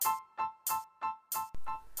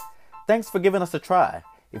Thanks for giving us a try.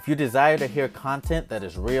 If you desire to hear content that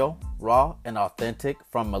is real, raw, and authentic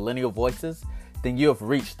from millennial voices, then you have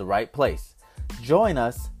reached the right place. Join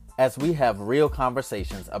us as we have real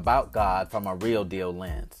conversations about God from a real deal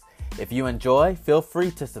lens. If you enjoy, feel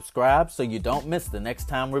free to subscribe so you don't miss the next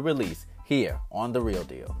time we release here on The Real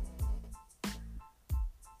Deal.